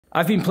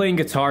I've been playing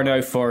guitar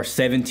now for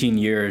 17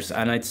 years,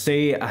 and I'd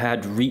say I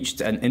had reached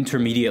an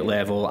intermediate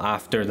level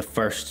after the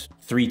first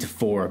 3 to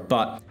 4,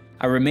 but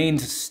I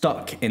remained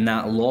stuck in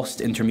that lost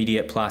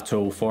intermediate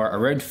plateau for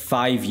around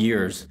 5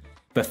 years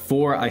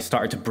before I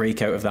started to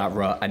break out of that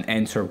rut and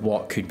enter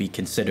what could be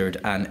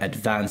considered an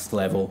advanced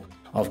level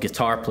of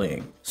guitar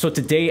playing. So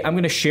today I'm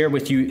going to share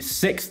with you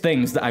 6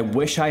 things that I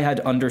wish I had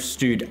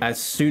understood as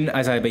soon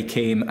as I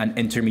became an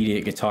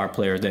intermediate guitar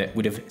player that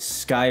would have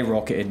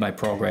skyrocketed my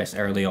progress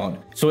early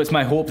on. So it's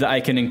my hope that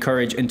I can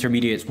encourage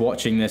intermediates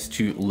watching this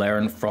to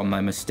learn from my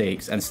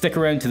mistakes. And stick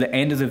around to the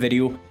end of the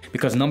video,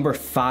 because number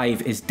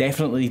 5 is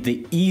definitely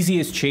the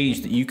easiest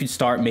change that you could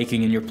start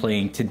making in your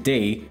playing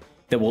today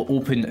that will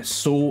open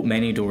so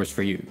many doors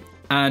for you.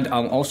 And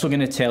I'm also going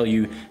to tell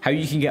you how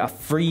you can get a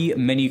free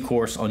mini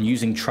course on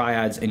using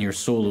triads in your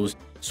solos,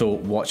 so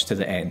watch to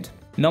the end.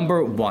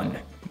 Number 1,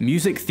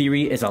 music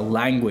theory is a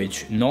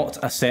language,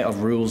 not a set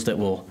of rules that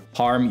will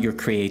harm your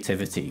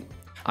creativity.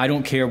 I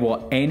don't care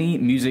what any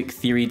music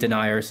theory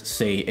deniers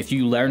say, if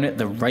you learn it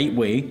the right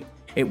way,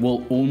 it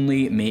will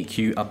only make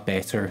you a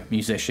better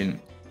musician.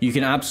 You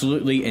can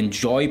absolutely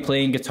enjoy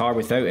playing guitar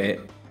without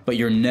it, but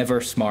you're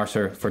never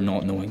smarter for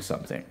not knowing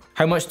something.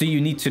 How much do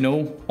you need to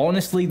know?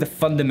 Honestly, the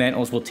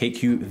fundamentals will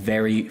take you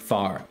very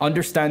far.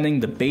 Understanding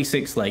the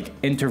basics like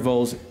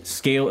intervals,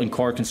 scale and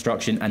chord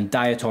construction, and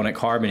diatonic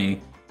harmony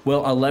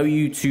will allow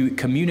you to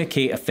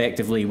communicate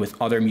effectively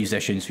with other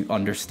musicians who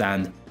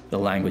understand the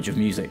language of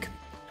music.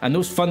 And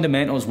those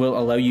fundamentals will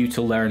allow you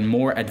to learn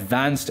more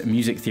advanced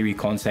music theory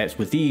concepts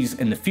with ease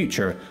in the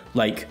future,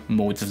 like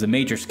modes of the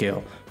major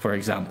scale, for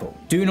example.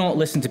 Do not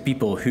listen to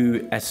people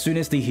who, as soon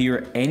as they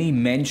hear any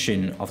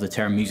mention of the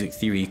term music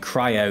theory,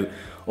 cry out,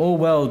 "Oh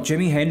well,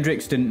 Jimi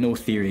Hendrix didn't know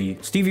theory,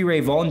 Stevie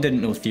Ray Vaughan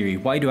didn't know theory,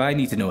 why do I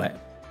need to know it?"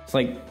 It's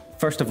like,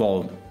 first of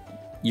all,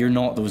 you're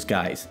not those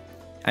guys.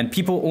 And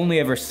people only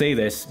ever say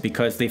this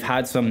because they've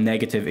had some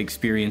negative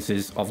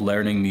experiences of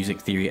learning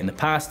music theory in the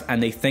past,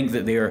 and they think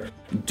that they're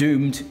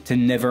doomed to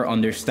never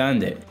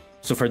understand it.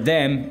 So for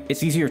them,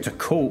 it's easier to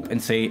cope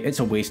and say it's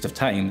a waste of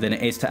time than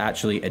it is to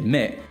actually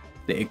admit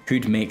that it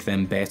could make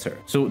them better.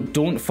 So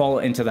don't fall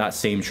into that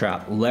same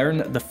trap.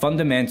 Learn the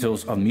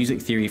fundamentals of music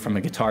theory from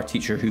a guitar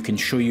teacher who can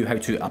show you how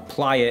to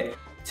apply it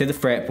to the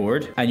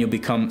fretboard, and you'll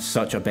become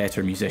such a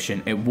better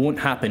musician. It won't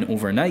happen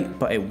overnight,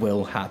 but it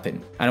will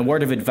happen. And a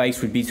word of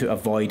advice would be to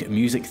avoid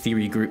music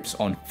theory groups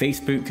on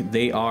Facebook.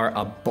 They are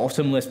a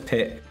bottomless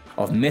pit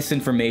of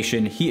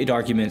misinformation, heated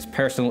arguments,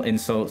 personal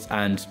insults,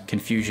 and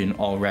confusion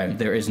all around.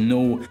 There is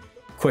no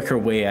quicker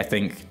way, I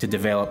think, to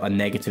develop a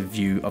negative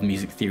view of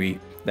music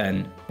theory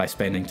than by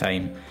spending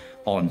time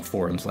on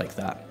forums like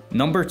that.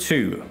 Number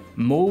 2,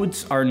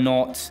 modes are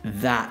not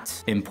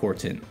that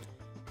important.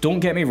 Don't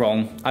get me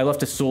wrong, I love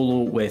to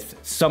solo with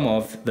some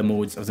of the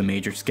modes of the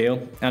major scale,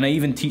 and I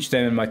even teach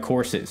them in my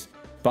courses.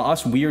 But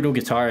us weirdo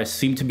guitarists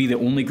seem to be the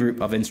only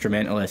group of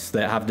instrumentalists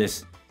that have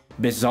this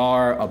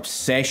bizarre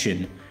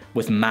obsession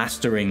with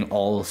mastering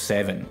all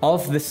 7.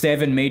 Of the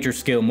 7 major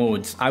scale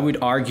modes, I would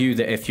argue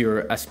that if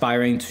you're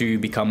aspiring to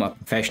become a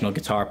professional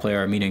guitar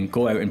player, meaning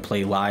go out and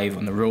play live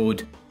on the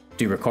road,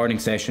 do recording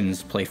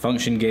sessions, play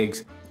function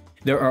gigs,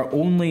 there are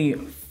only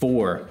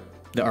 4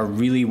 that are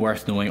really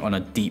worth knowing on a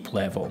deep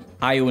level.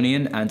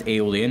 Ionian and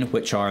Aeolian,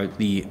 which are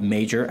the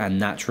major and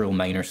natural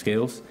minor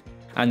scales,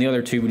 and the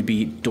other 2 would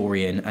be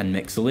Dorian and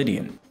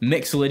Mixolydian.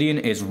 Mixolydian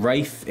is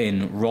rife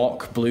in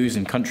rock, blues,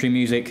 and country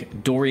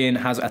music. Dorian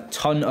has a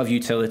ton of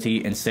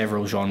utility in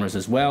several genres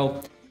as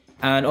well.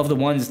 And of the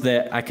ones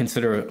that I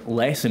consider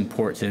less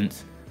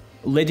important,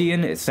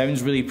 Lydian, it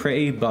sounds really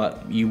pretty,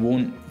 but you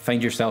won't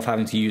find yourself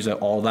having to use it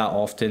all that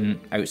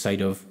often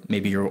outside of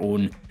maybe your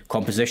own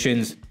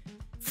compositions.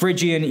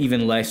 Phrygian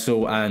even less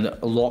so, and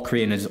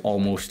Locrian is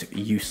almost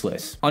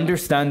useless.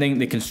 Understanding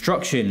the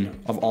construction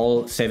of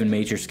all 7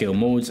 major scale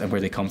modes and where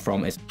they come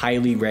from is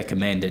highly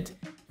recommended,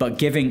 but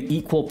giving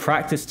equal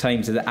practice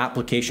time to the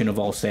application of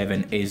all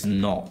 7 is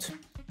not.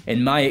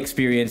 In my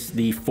experience,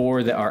 the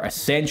 4 that are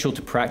essential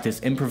to practice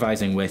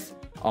improvising with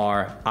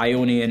are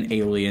Ionian,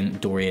 Aeolian,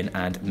 Dorian,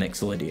 and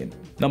Mixolydian.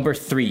 Number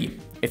 3,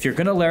 if you're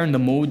going to learn the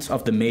modes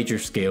of the major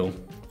scale,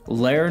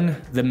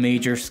 learn the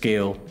major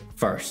scale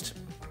first.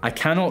 I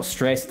cannot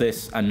stress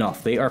this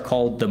enough. They are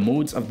called the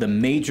modes of the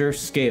major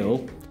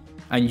scale,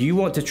 and you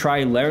want to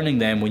try learning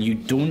them when you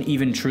don't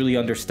even truly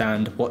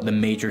understand what the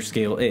major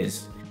scale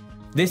is.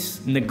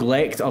 This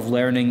neglect of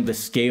learning the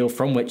scale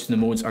from which the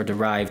modes are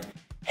derived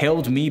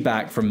held me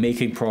back from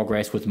making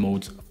progress with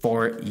modes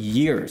for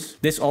years.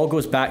 This all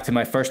goes back to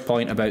my first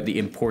point about the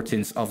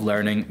importance of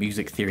learning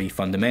music theory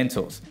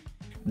fundamentals.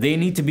 They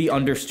need to be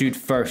understood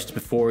first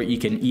before you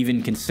can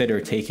even consider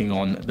taking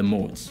on the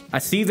modes. I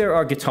see there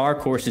are guitar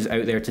courses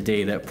out there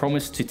today that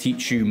promise to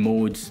teach you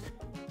modes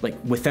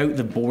like without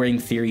the boring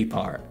theory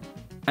part.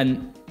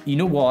 And you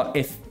know what?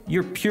 If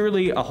you're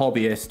purely a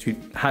hobbyist who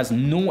has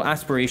no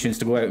aspirations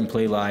to go out and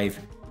play live,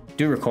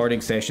 do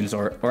recording sessions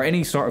or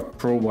any sort of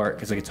pro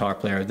work as a guitar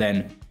player,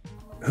 then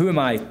who am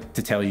I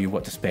to tell you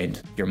what to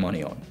spend your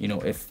money on? You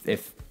know,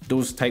 if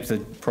those types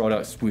of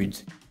products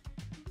would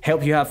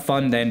help you have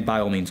fun, then by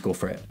all means go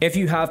for it. If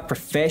you have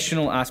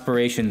professional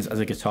aspirations as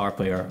a guitar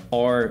player,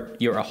 or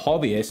you're a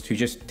hobbyist who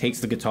just takes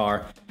the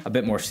guitar a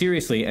bit more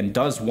seriously and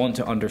does want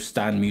to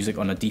understand music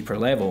on a deeper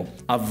level,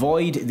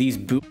 avoid these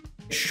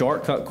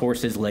shortcut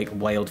courses like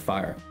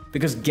wildfire.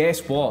 Because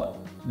guess what?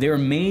 They're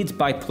made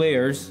by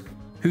players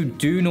who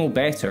do know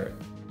better,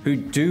 who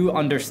do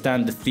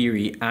understand the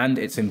theory and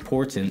its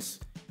importance,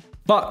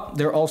 but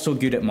they're also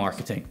good at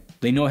marketing.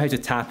 They know how to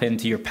tap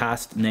into your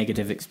past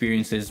negative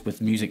experiences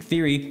with music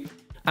theory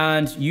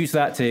and use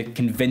that to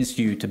convince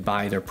you to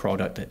buy their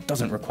product that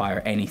doesn't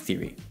require any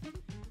theory.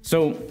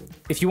 So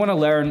if you want to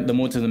learn the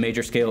modes of the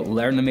major scale,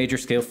 learn the major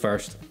scale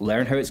first,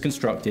 learn how it's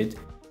constructed,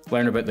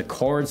 learn about the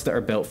chords that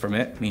are built from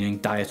it, meaning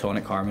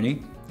diatonic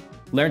harmony,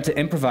 learn to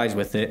improvise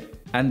with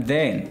it, and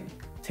then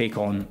take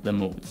on the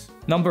modes.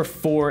 Number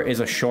 4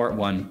 is a short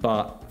one,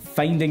 but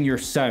finding your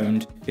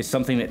sound is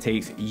something that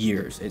takes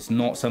years. It's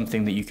not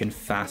something that you can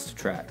fast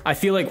track. I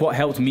feel like what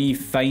helped me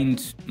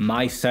find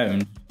my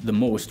sound the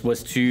most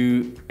was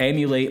to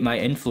emulate my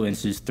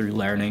influences through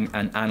learning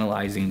and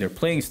analyzing their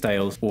playing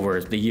styles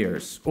over the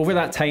years. Over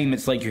that time,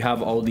 it's like you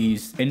have all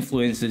these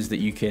influences that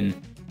you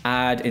can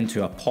add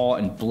into a pot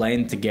and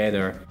blend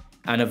together,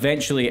 and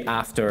eventually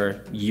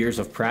after years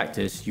of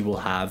practice, you will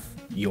have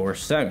your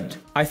sound.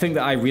 I think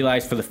that I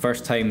realized for the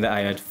first time that I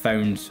had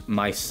found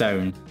my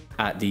sound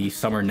at the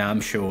Summer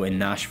NAMM show in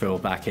Nashville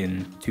back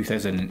in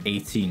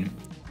 2018.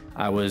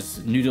 I was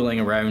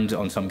noodling around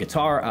on some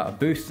guitar at a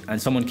booth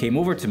and someone came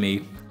over to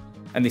me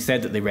and they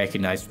said that they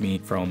recognized me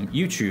from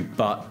YouTube,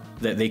 but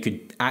that they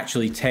could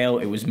actually tell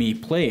it was me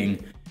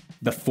playing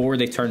before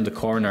they turned the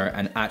corner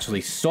and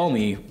actually saw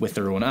me with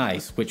their own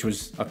eyes, which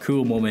was a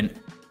cool moment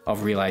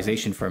of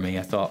realization for me.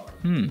 I thought,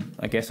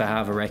 I guess I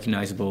have a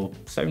recognizable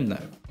sound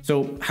now.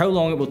 So how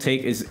long it will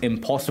take is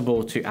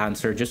impossible to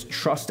answer. Just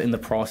trust in the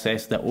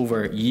process that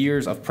over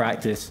years of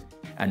practice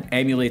and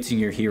emulating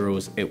your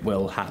heroes, it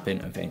will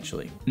happen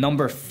eventually.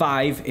 Number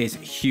 5 is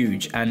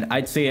huge, and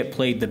I'd say it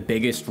played the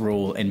biggest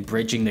role in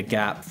bridging the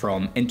gap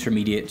from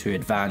intermediate to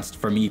advanced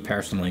for me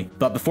personally.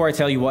 But before I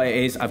tell you what it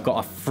is, I've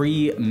got a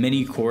free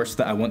mini course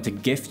that I want to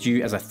gift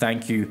you as a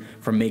thank you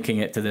for making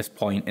it to this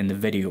point in the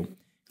video.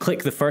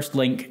 Click the first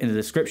link in the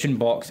description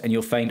box and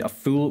you'll find a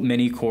full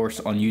mini course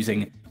on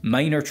using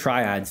minor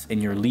triads in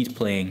your lead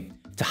playing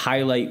to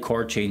highlight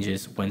chord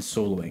changes when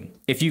soloing.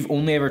 If you've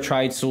only ever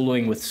tried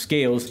soloing with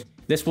scales,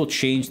 this will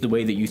change the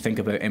way that you think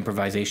about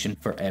improvisation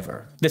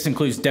forever. This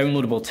includes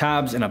downloadable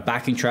tabs and a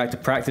backing track to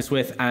practice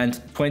with, and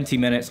 20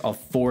 minutes of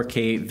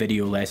 4K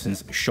video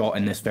lessons shot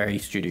in this very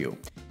studio.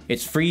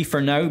 It's free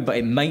for now, but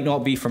it might not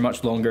be for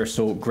much longer,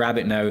 so grab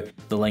it now.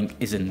 The link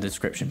is in the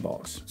description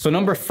box. So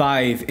number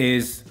 5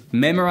 is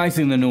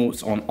memorizing the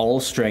notes on all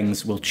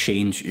strings will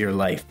change your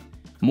life.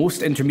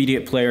 Most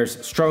intermediate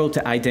players struggle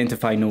to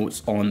identify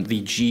notes on the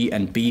G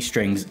and B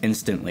strings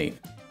instantly.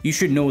 You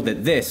should know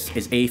that this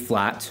is A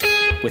flat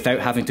without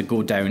having to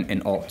go down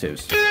in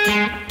octaves,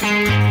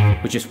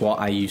 which is what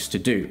I used to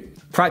do.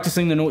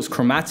 Practicing the notes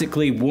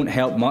chromatically won't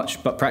help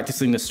much, but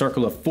practicing the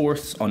circle of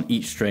fourths on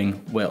each string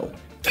will.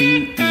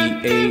 B, E,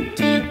 A,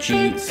 D,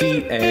 G,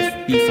 C,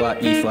 F, B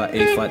flat, E flat,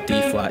 A flat,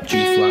 D flat,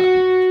 G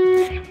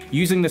flat.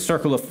 Using the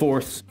circle of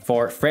fourths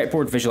for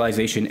fretboard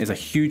visualization is a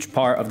huge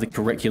part of the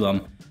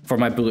curriculum for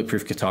my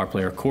Bulletproof Guitar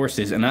Player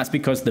courses, and that's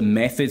because the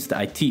methods that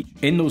I teach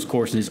in those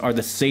courses are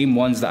the same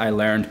ones that I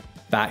learned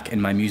back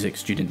in my music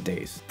student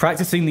days.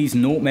 Practicing these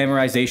note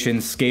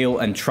memorization, scale,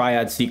 and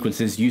triad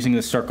sequences using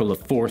the circle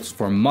of fourths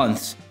for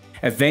months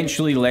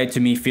eventually led to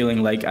me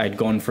feeling like I'd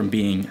gone from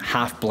being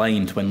half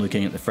blind when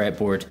looking at the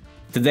fretboard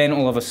to then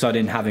all of a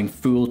sudden having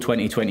full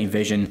 20/20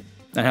 vision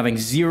and having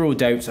zero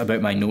doubts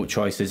about my note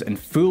choices and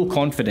full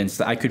confidence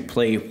that I could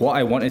play what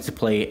I wanted to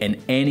play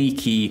in any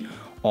key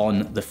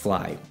on the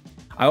fly.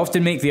 I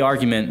often make the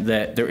argument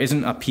that there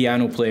isn't a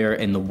piano player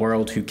in the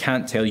world who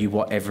can't tell you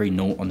what every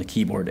note on the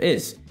keyboard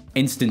is,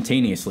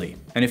 instantaneously.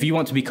 And if you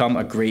want to become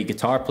a great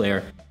guitar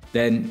player,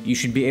 then you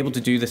should be able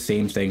to do the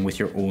same thing with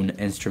your own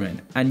instrument.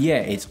 And yeah,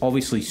 it's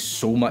obviously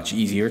so much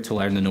easier to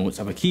learn the notes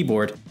of a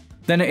keyboard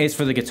than it is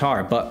for the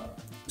guitar, but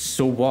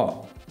so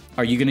what?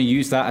 Are you going to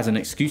use that as an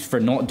excuse for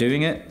not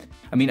doing it?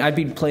 I mean, I'd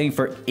been playing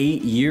for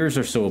 8 years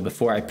or so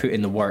before I put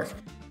in the work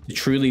to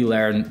truly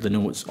learn the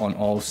notes on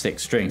all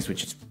 6 strings,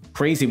 which is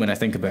crazy when I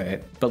think about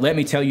it. But let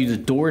me tell you, the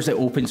doors it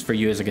opens for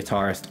you as a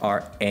guitarist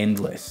are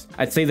endless.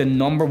 I'd say the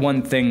number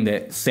one thing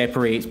that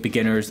separates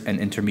beginners and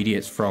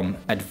intermediates from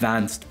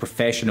advanced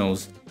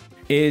professionals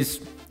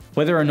is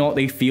whether or not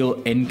they feel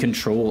in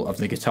control of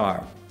the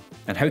guitar.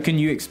 And how can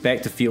you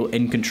expect to feel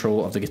in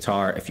control of the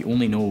guitar if you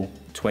only know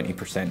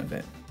 20% of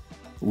it?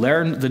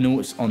 Learn the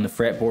notes on the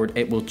fretboard,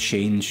 it will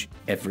change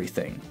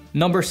everything.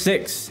 Number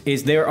 6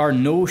 is there are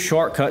no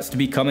shortcuts to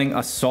becoming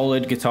a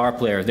solid guitar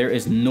player. There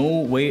is no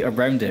way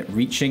around it.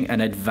 Reaching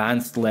an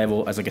advanced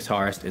level as a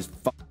guitarist is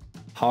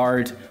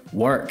hard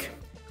work.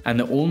 And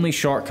the only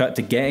shortcut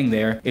to getting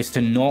there is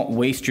to not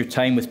waste your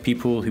time with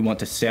people who want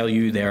to sell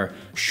you their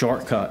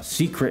shortcut,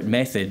 secret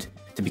method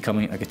to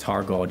becoming a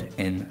guitar god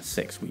in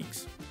 6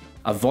 weeks.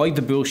 Avoid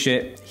the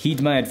bullshit,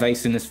 heed my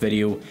advice in this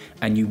video,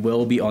 and you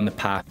will be on the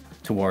path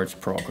towards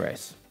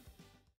progress.